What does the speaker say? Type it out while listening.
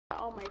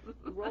all my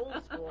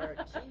rolls for.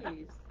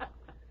 Jeez.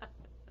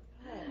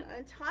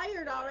 I'm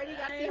tired already.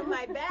 Got to see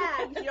my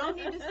bags. You don't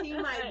need to see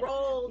my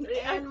rolls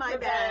and my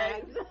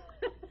bags.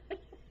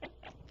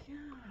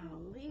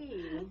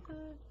 Golly.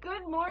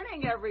 Good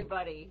morning,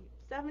 everybody.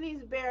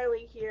 Stephanie's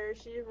barely here.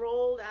 She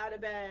rolled out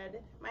of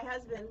bed. My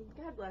husband,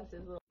 God bless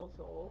his little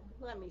soul,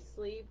 let me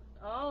sleep.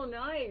 Oh,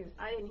 nice.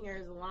 I didn't hear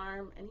his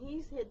alarm, and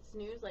he's hit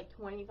snooze like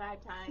 25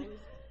 times.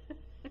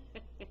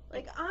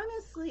 Like,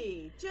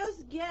 honestly,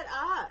 just get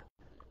up.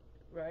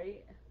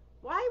 Right.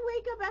 Why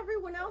wake up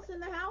everyone else in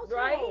the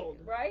household?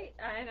 Right.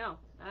 I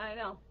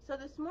know. So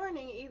this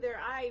morning, either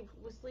I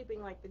was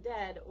sleeping like the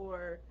dead,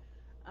 or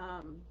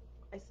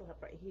I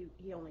slept right.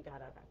 He only got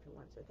up after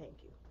 1, so thank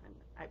you.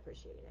 I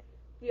appreciate it.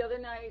 The other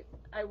night,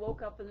 I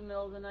woke up in the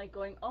middle of the night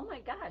going, oh my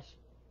gosh,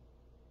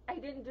 I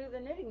didn't do the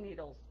knitting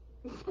needles.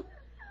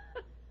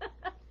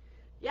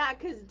 Yeah,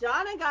 because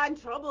Donna got in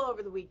trouble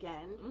over the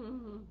weekend.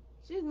 Mm-hmm.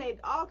 She's made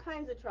all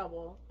kinds of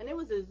trouble, and it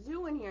was a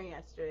zoo in here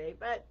yesterday,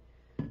 but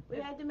we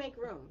had to make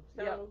room.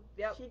 So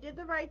yep. She did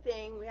the right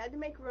thing. We had to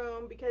make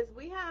room because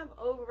we have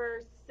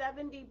over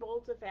 70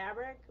 bolts of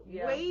fabric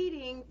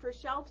waiting for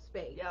shelf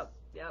space.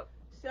 Yep.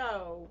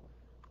 So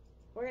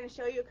we're going to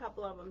show you a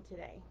couple of them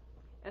today.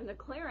 And the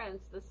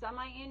clearance, the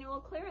semi-annual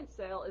clearance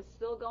sale is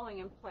still going,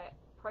 and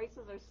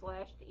prices are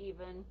slashed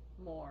even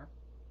more.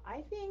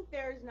 I think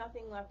there's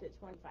nothing left at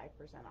 25%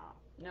 off.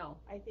 No.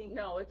 I think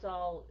no, it's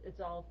all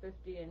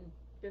 50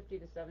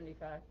 to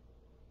 75.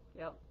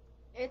 Yep.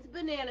 It's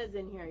bananas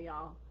in here,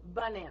 y'all.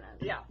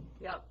 Bananas. Yep.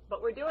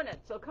 But we're doing it.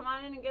 So come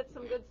on in and get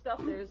some good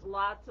stuff. There's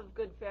lots of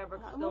good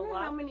fabric still left. I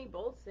wonder how many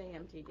bolts they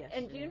emptied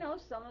yesterday. And do you know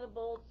some of the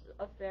bolts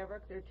of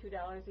fabric, they're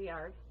 $2 a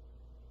yard?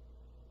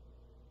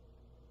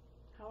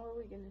 How are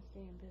we going to stay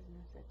in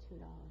business at $2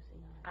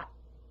 a yard?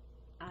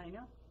 I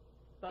know.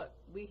 But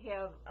we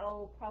have,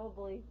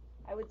 probably,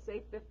 I would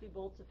say 50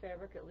 bolts of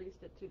fabric at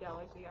least at $2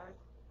 a yard.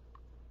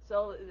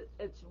 So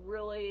it's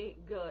really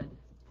good.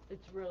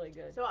 It's really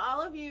good. So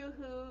all of you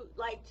who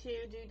like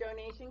to do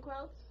donation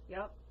quilts,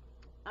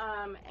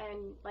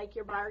 and like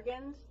your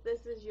bargains,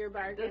 this is your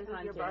bargain hunting. This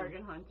is your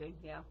bargain hunting,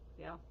 yeah.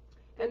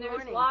 Good and there's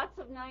morning. lots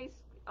of nice,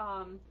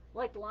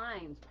 like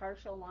lines,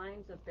 partial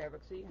lines of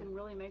fabric, so you can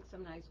really make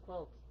some nice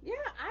quilts. Yeah,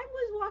 I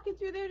was walking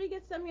through there to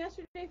get some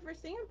yesterday for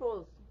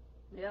samples.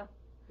 Yeah.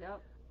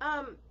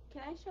 Can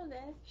I show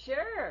this?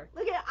 Sure.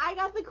 Look at, I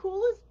got the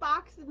coolest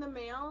box in the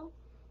mail.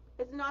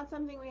 It's not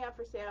something we have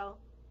for sale.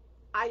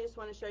 I just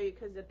want to show you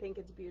because I think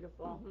it's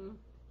beautiful. Mm-hmm.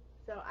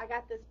 So I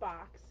got this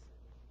box.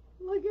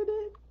 Look at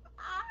it.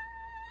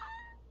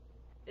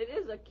 It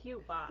is a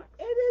cute box.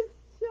 It is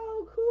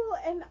so cool.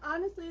 And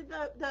honestly,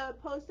 the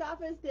post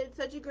office did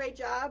such a great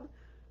job.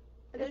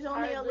 There's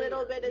only a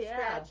little bit of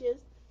scratches.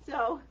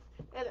 So,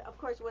 and of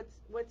course,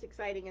 what's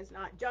exciting is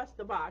not just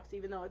the box,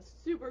 even though it's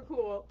super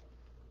cool.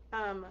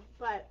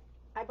 But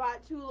I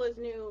bought Tula's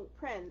new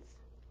prints.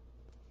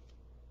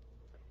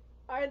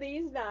 Are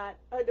these not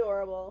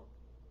adorable?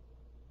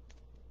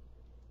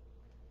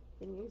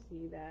 Can you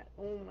see that?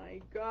 Oh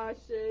my gosh,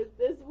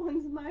 this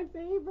one's my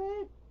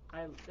favorite.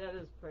 That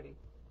is pretty.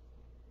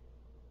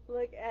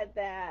 Look at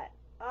that.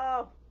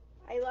 Oh,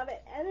 I love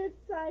it. And it's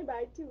signed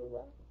by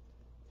Tula.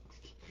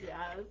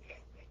 Yes.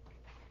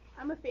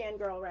 I'm a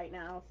fangirl right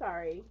now.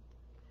 Sorry.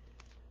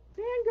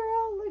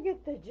 Fangirl, look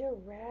at the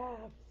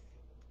giraffes.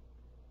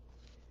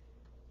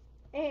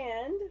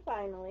 And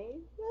finally,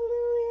 the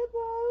little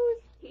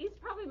hippos. He's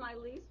probably my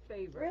least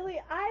favorite. Really,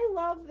 I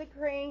love the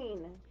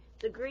crane.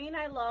 The green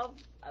I love.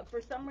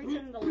 For some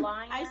reason, the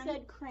lion. I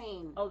said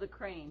crane. Oh, the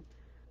crane.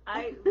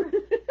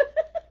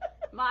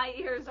 My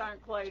ears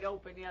aren't quite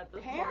open yet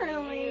this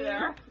morning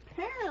either.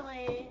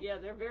 Apparently. Yeah,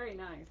 they're very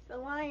nice. The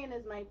lion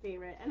is my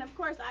favorite. And of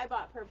course, I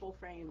bought purple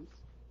frames.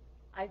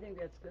 I think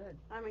that's good.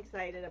 I'm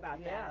excited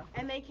about that.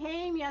 And they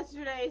came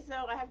yesterday,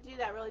 so I have to do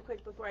that really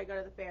quick before I go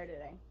to the fair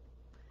today.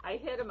 I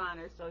hit him on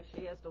her, so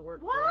she has to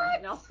work What? for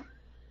him.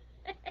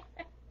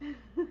 No.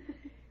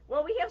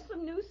 Well, we have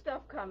some new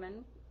stuff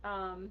coming.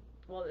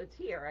 Well, it's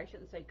here. I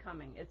shouldn't say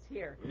coming. It's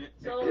here.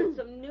 So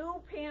some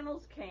new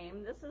panels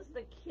came. This is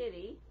the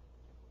kitty.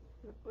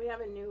 We have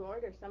a new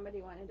order.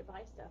 Somebody wanted to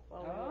buy stuff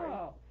while we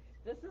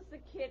were. This is the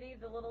kitty,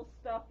 the little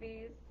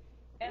stuffies.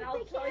 And But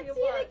I'll tell you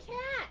see what. The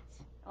cat.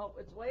 Oh,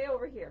 it's way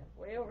over here.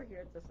 Way over here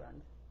at this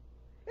end.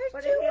 There's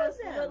but two it has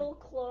of them. Little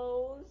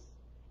clothes.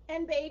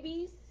 And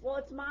babies. Well,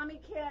 it's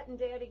mommy cat and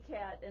daddy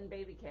cat and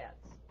baby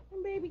cats.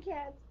 And baby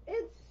cats.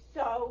 It's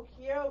so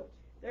cute.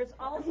 There's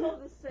also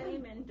the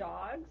same in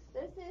dogs.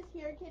 This is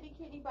Here Kitty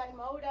Kitty by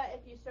Moda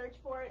if you search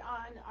for it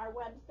on our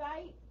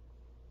website.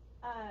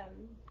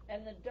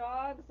 And the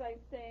dogs, I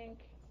think,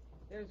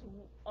 there's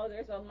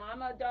a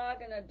mama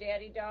dog and a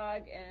daddy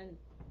dog and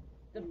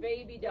the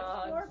baby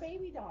dogs. There's 4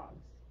 baby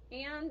dogs.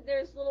 And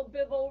there's little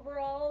bib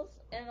overalls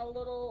and a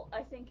little,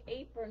 I think,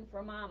 apron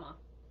for mama.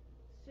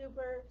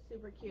 Super,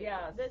 super cute.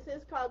 Yes. This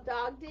is called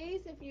Dog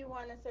Days if you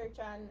want to search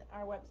on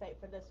our website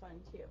for this one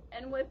too.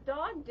 And with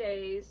Dog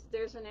Days,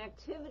 there's an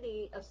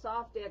activity, a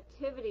soft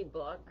activity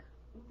book.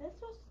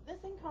 This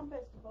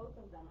encompassed both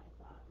of them,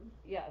 I thought.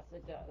 Yes,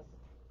 it does.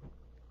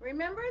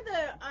 Remember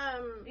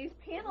these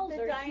panels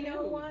the are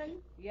dino huge.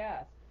 one?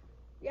 Yes.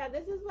 Yeah,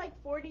 this is like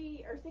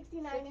 40 or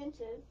 69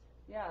 inches.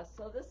 Yeah,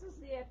 so this is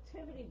the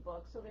activity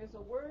book. So there's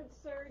a word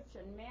search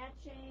and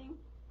matching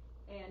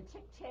and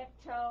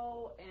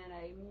tic-tac-toe and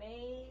a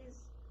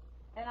maze.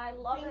 And I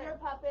love Finger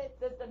puppets.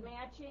 that the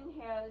matching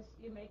has,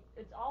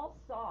 it's all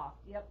soft.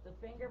 Yep,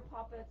 the finger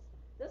puppets.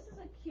 This is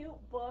a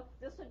cute book.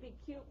 This would be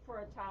cute for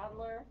a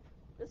toddler.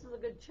 This is a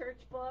good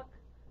church book,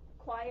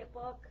 quiet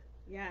book.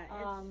 Yeah,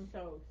 it's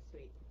so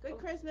sweet. Good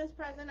Christmas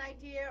present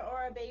idea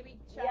or a baby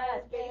shower.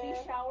 Yes, baby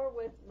shower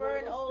with for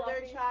an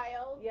older stuffies.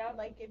 child. Yep.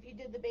 Like if you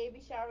did the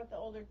baby shower with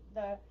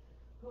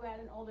who had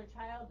an older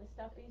child, the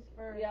stuffies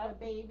for the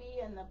baby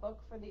and the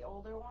book for the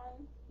older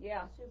one.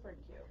 Yeah. Super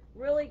cute.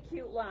 Really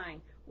cute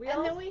line.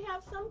 Then we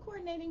have some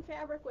coordinating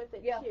fabric with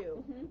it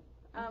too.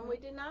 Mm-hmm. We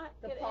did not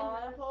get in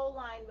the whole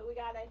line, but we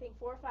got I think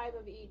 4 or 5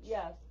 of each.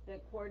 Yes,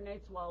 that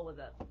coordinates well with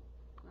it.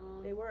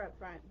 They were up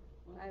front.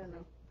 I don't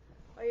know.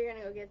 Oh, you're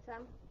gonna go get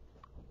some?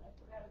 I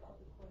forgot about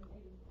the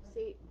coordinating.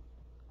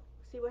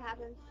 See what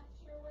happens? I'm not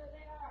sure where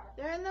they are.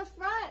 They're in the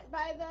front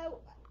by the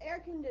air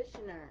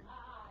conditioner.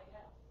 Yeah.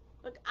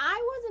 Look,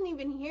 I wasn't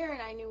even here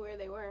and I knew where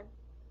they were.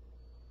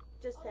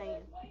 Just saying.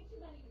 There's way too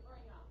many to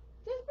bring up.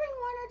 Just bring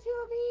 1 or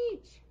 2 of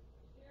each.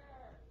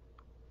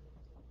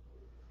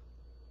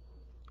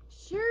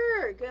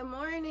 Sure. Good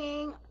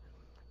morning.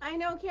 I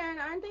know, Karen.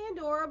 Aren't they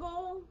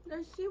adorable?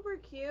 They're super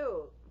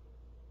cute.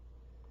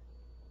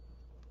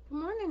 Good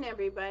morning,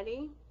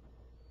 everybody.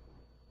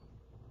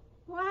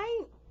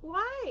 Why,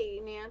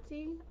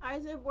 Nancy?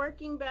 Is it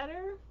working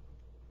better?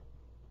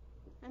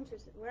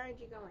 Interesting. Where are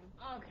you going?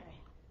 Okay.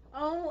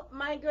 Oh,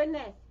 my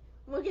goodness.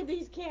 Look at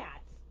these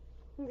cats.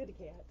 Look at the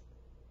cats.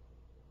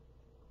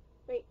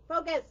 Wait,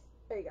 focus.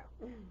 There you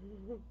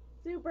go.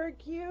 Super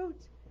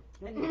cute.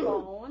 And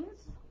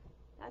bones.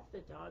 That's the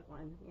dog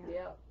one. Yeah.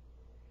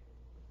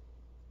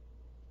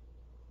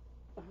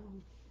 Yep.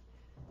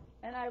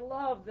 And I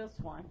love this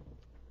one.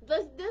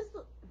 This.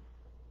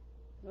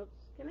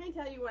 Oops. Can I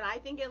tell you what I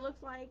think it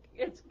looks like?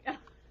 It's.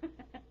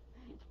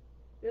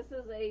 This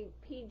is a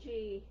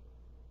PG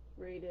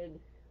rated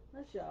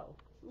show.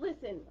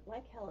 Listen,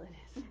 like hell it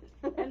is.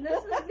 And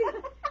this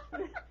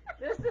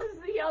is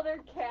the other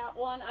cat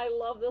one. I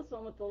love this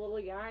one with the little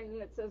yarn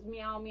and it says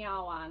meow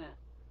meow on it.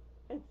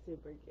 It's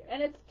super cute.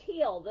 And it's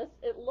teal.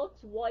 It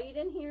looks white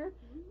in here,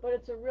 but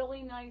it's a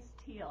really nice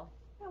teal.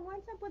 Yeah,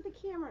 what's up with the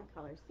camera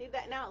color? See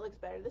that now it looks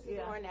better. This is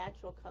a more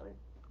natural color.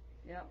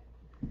 Yep.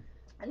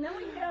 And then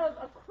we have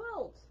a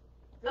quilt.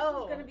 This is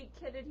going to be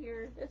kitted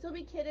here. This will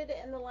be kitted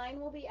and the line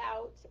will be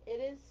out. It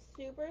is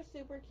super,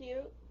 super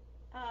cute.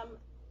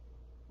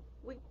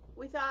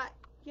 We thought,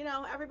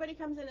 everybody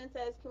comes in and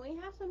says, can we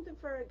have something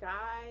for a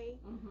guy?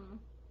 Mm-hmm.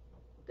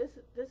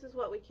 This is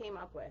what we came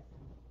up with.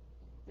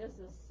 This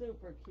is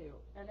super cute.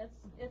 And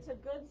it's a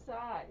good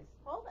size.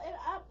 Hold it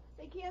up.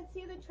 They can't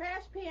see the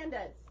trash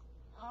pandas.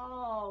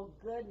 Oh,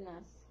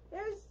 goodness.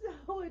 They're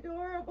so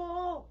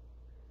adorable.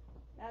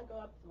 Now go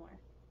up some more.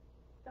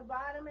 The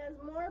bottom is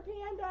more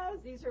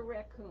pandas. These are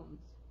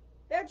raccoons.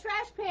 They're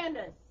trash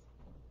pandas.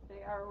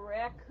 They are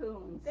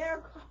raccoons.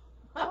 They're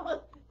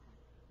called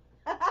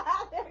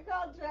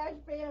trash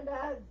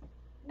pandas.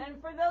 And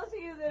for those of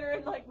you that are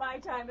in like my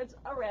time, it's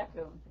a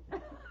raccoon.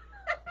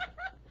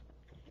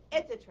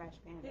 It's a trash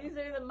panda. These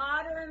are the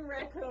modern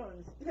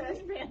raccoons. Trash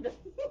pandas.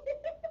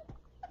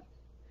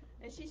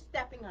 And she's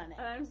stepping on it.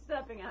 And I'm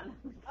stepping on it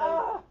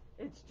because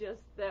it's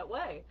just that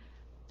way.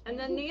 And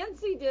then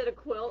Nancy did a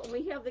quilt, and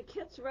we have the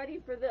kits ready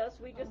for this.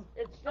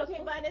 It's just okay,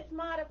 but it's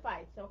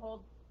modified. So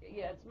hold.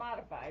 Yeah, it's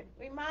modified.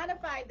 We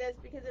modified this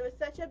because it was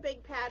such a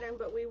big pattern,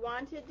 but we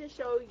wanted to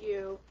show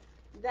you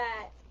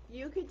that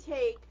you could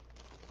take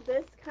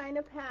this kind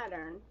of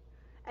pattern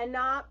and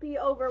not be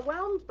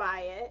overwhelmed by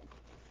it,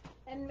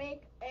 and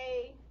make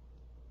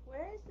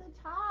where's the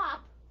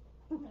top?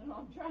 I don't know,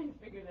 I'm trying to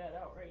figure that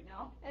out right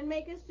now. And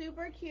make a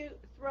super cute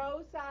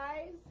throw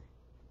size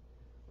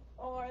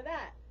or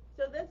that.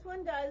 So this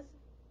one does,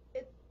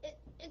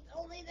 it's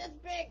only this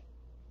big.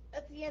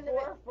 That's the end of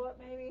it. 4 foot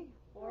maybe?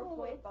 4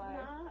 foot by?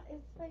 Not.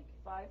 It's like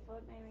 5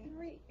 foot maybe?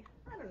 3.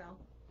 I don't know.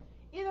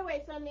 Either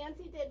way, so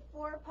Nancy did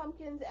 4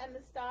 pumpkins and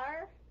the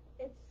star.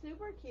 It's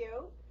super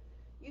cute.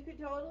 You could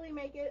totally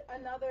make it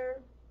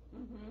another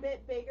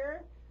bit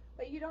bigger,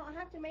 but you don't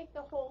have to make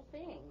the whole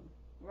thing.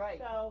 Right.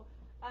 So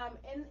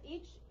in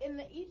each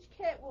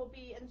kit will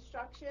be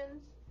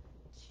instructions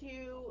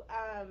to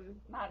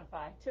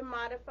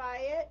modify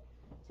it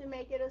to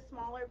make it a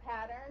smaller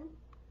pattern.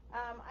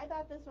 I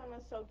thought this one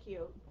was so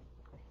cute.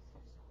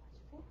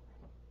 Why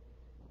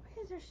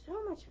is there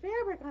so much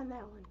fabric on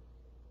that one?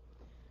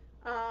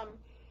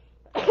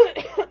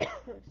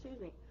 Excuse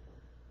me.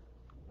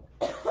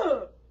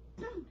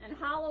 And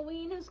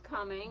Halloween is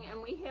coming,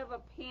 and we have a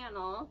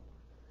panel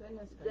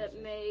that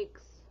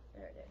makes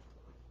there it is.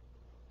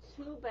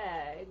 2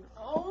 bags.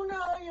 Oh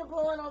no, you're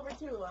pulling over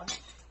too.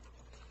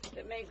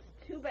 It makes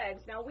 2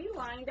 bags. Now we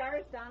lined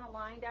ours, Donna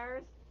lined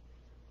ours,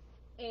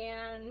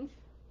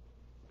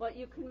 but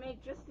you can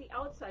make just the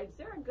outsides.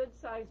 They're a good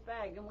size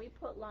bag, and we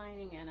put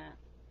lining in it.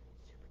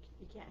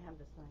 You can't have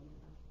this lining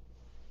though.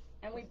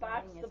 And we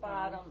boxed the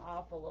bottom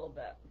off a little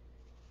bit.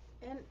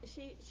 And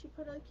she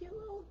put a cute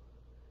little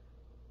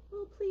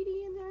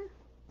pleaty in there.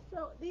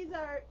 So these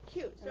are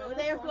cute. So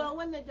they're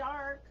glow in the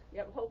dark.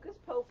 Yep, Hocus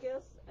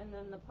Pocus, and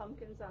then the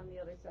pumpkin's on the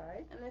other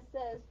side. And it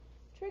says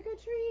trick or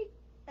treat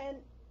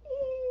and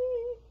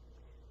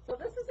So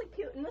this is a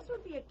cute, and this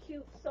would be a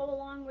cute sew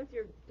along with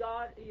your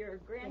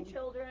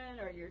grandchildren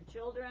or your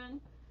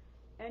children,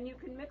 and you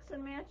can mix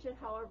and match it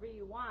however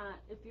you want.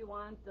 If you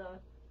want the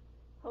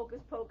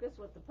Hocus Pocus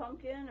with the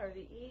pumpkin or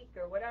the eek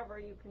or whatever,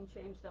 you can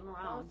change them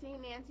around. Oh, see,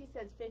 Nancy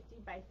says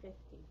 50 by 50.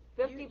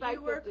 50 by 50.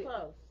 You were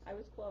close. I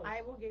was close.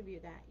 I will give you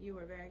that. You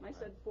were very close. I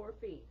said 4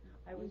 feet.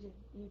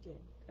 You did.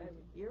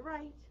 You're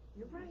right.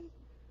 You're right.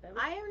 Was,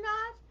 I am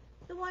not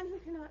the one who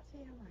cannot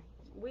say I'm right.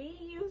 We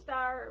used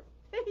our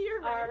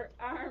right.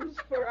 arms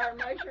for our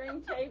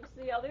measuring tapes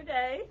the other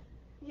day.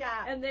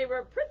 Yeah. And they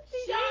were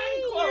pretty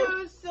darn close. She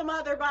used some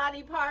other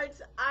body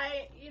parts.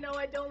 I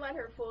don't let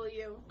her fool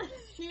you.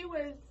 She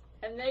was.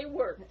 And they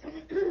worked.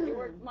 They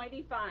worked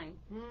mighty fine.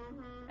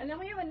 Mm-hmm. And then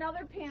we have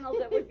another panel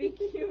that would be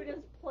cute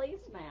as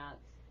placemats.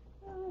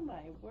 Oh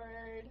my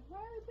word! Why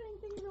are we putting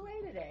things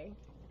away today?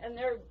 And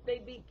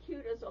they'd be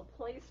cute as a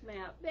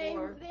placemat.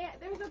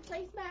 There's a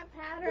placemat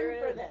pattern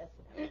for this.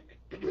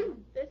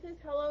 This is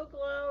Hello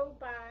Glow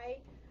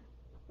by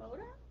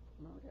Moda.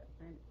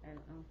 I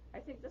don't know. I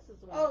think this is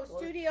the one. Oh,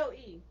 Studio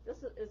E.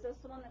 Is this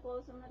the one that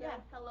glows in the dark? Yeah,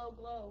 Hello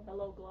Glow.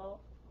 Hello Glow.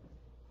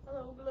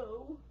 Hello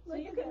Glow. So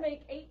you can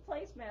make 8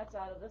 placemats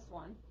out of this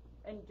one,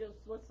 and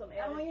just with some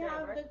added fabric. And we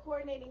have the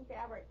coordinating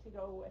fabric to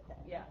go with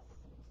it. Yes.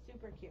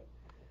 Super cute.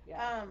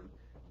 Yeah.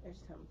 There's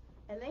some,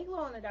 and they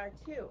glow in the dark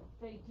too.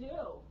 They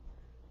do.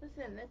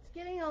 Listen, it's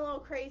getting a little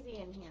crazy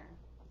in here.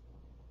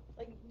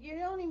 Like you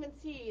don't even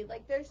see.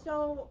 Like there's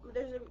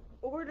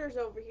orders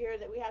over here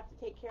that we have to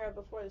take care of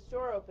before the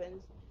store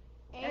opens.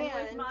 And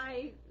with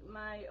my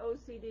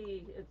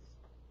OCD,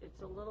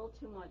 it's a little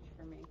too much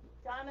for me.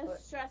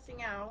 Donna's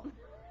stressing out.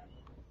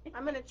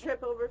 I'm gonna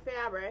trip over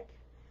fabric.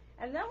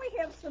 And then we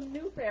have some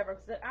new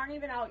fabrics that aren't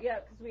even out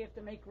yet because we have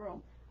to make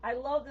room. I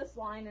love this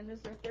line, and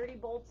is there 30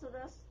 bolts of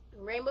this?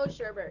 Rainbow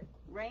sherbet.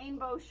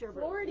 Rainbow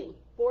sherbet.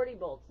 40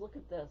 bolts. Look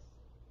at this.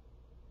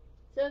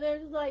 So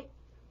there's like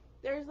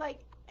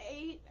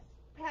 8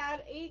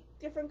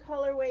 different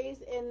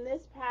colorways in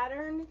this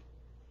pattern.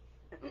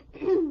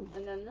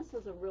 And then this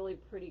is a really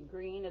pretty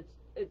green.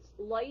 It's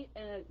light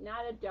and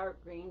not a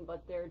dark green,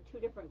 but there are 2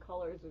 different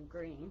colors of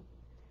green.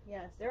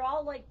 Yes. They're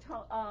all like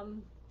tone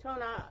on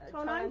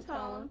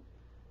tone.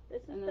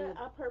 This is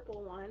a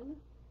purple one.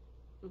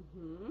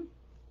 Mhm.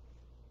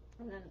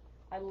 And then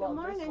I love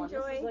this one.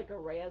 Joy. This is like a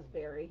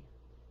raspberry.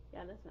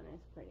 Yeah, this one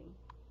is pretty.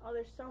 Oh,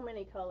 there's so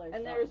many colors.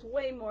 And there's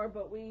way more,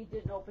 but we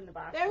didn't open the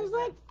boxes. There's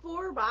like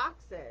 4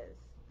 boxes.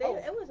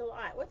 It was a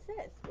lot. What's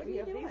this? What are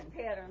you doing? We have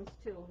these patterns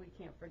too. We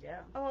can't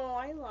forget. Oh,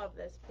 I love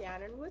this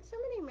pattern. Would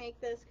somebody make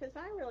this? Because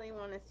I really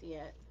want to see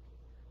it.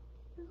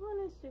 This one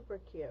is super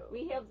cute.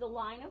 We have the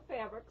line of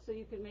fabric, so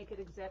you can make it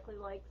exactly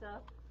like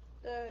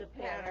the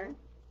pattern.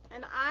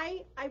 And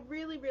I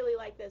really, really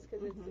like this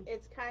because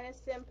it's kind of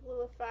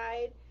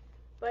simplified,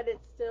 but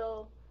it's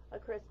still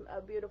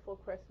a beautiful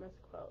Christmas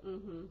quilt.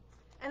 Mm-hmm.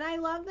 And I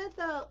love that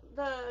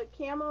the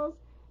camels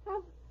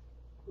have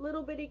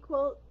little bitty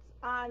quilts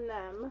on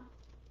them.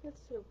 That's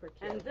super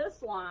cute. And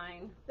this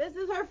line. This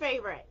is her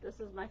favorite. This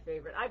is my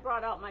favorite. I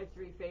brought out my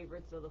 3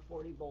 favorites of the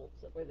 40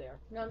 bolts that were there.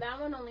 No, that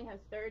one only has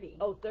 30.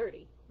 Oh,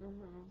 30.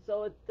 Mm-hmm.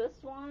 So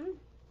this one.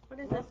 What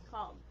is this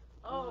called?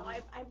 Oh,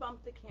 I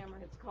bumped the camera.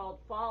 It's called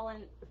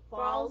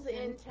Falls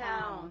in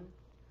Town.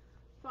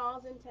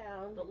 Falls in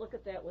Town. But look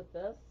at that with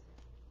this.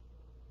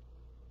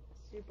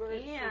 Super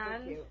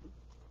cute.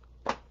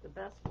 The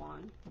best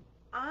one.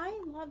 I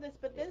love this,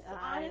 but this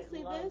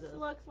honestly, this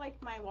looks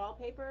like my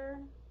wallpaper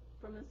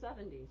from the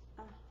 70s.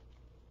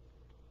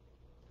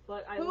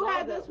 But who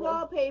had this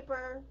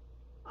wallpaper?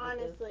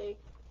 Honestly,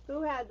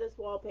 who had this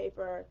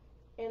wallpaper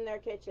in their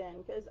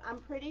kitchen? Because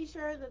I'm pretty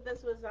sure that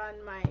this was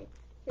on my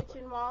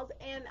kitchen walls,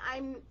 and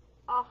I'm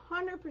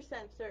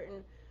 100%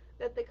 certain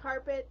that the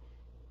carpet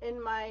in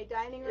my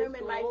dining room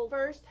in my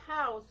first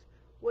house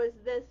was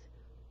this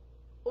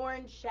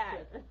orange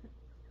shag.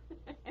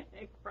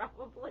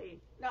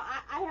 Probably. No,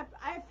 I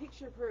have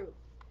picture proof.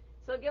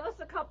 So give us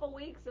a couple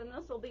weeks and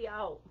this will be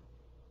out.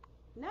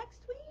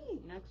 Next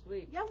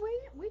week. Yeah,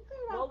 we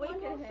cleared out one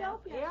whole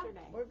shelf yesterday.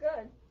 Yeah,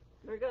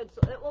 we're good.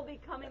 So it will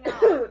be coming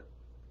out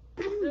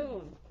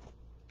soon.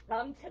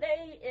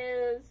 Today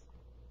is.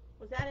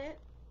 Was that it?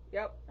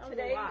 Yep.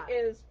 Today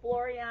is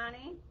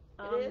Floriani.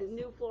 It is?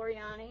 New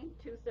Floriani,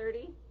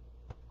 2:30.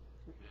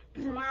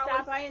 Tomorrow,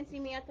 stop by and see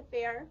me at the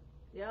fair.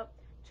 Yep.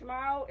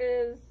 Tomorrow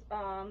is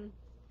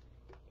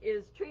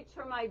Treats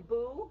for My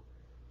Boo,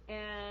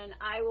 and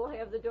I will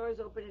have the doors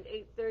open at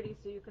 8:30,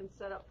 so you can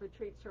set up for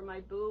Treats for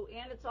My Boo,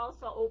 and it's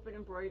also open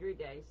embroidery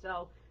day,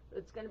 so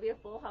it's going to be a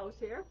full house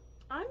here.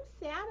 I'm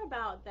sad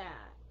about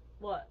that.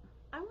 What?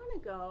 I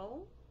want to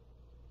go.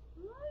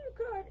 Well, you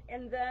could.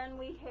 And then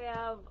we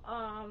have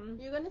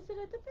You're going to sit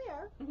at the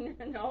fair?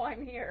 No,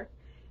 I'm here.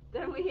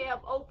 Then we have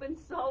Open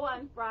Sew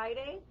on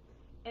Friday,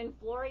 and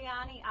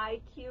Floriani,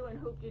 IQ, and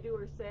Hoop to Do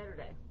are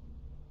Saturday.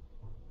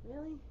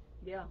 Really?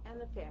 Yeah. And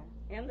the fair.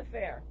 And the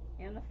fair.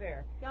 And the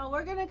fair. Y'all,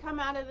 we're gonna come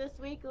out of this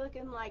week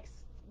looking like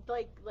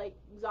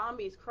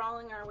zombies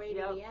crawling our way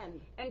to the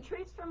end. And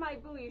treats for my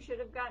boo. You should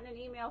have gotten an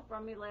email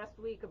from me last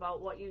week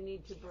about what you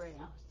need to bring.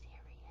 So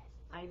serious.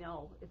 I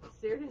know. It's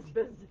serious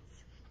business.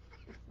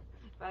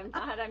 If I'm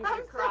not, I'm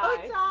gonna cry.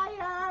 I'm so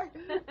tired.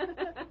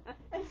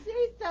 And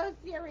she's so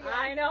serious.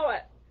 I know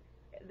it.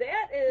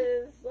 That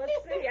is, let's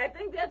see, I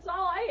think that's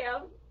all I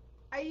have.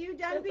 Are you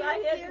done Since being I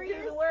had serious?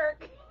 to do the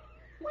work.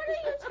 What are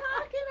you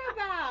talking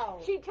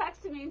about? She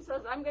texted me and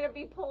says, I'm going to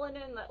be pulling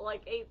in at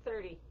like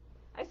 8:30.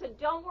 I said,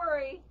 don't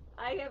worry.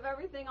 I have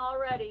everything all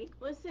ready.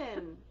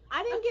 Listen,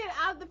 I didn't get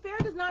out. The fair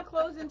does not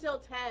close until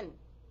 10.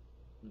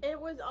 It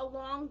was a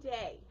long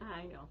day.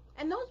 I know.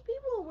 And those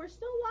people were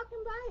still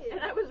walking by it.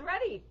 And I was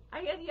ready.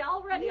 I had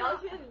y'all ready. Yeah. All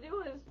you had to do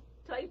was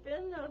type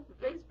in the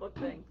Facebook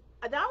thing.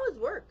 That was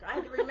work. I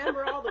had to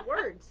remember all the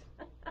words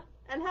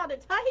and how to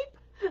type.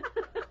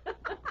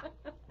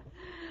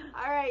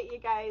 All right, you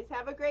guys.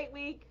 Have a great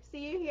week.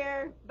 See you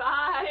here.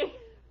 Bye.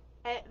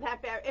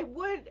 That fair. It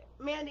would,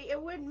 Mandy,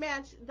 it would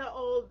match the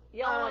old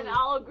Yellow and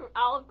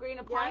olive green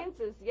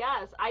appliances. Yeah.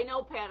 Yes. I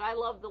know, Pat. I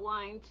love the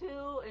line,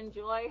 too.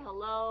 Enjoy.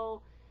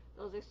 Hello.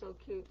 Those are so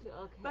cute, too.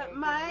 Okay. But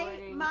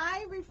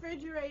my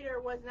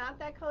refrigerator was not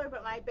that color,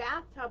 but my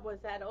bathtub was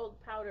that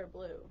old powder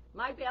blue.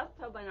 My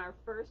bathtub in our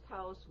first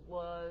house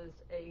was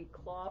a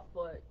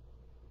clawfoot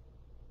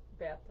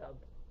bathtub.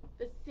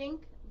 The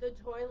sink, the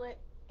toilet,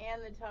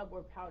 and the tub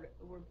were powdered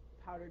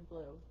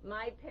blue.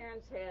 My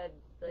parents had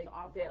like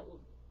that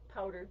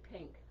powdered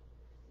pink.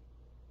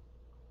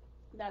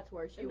 That's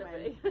where she In the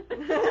went.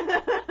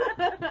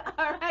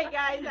 All right,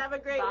 guys. Have a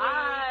great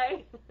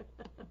Bye.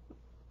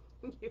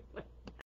 week.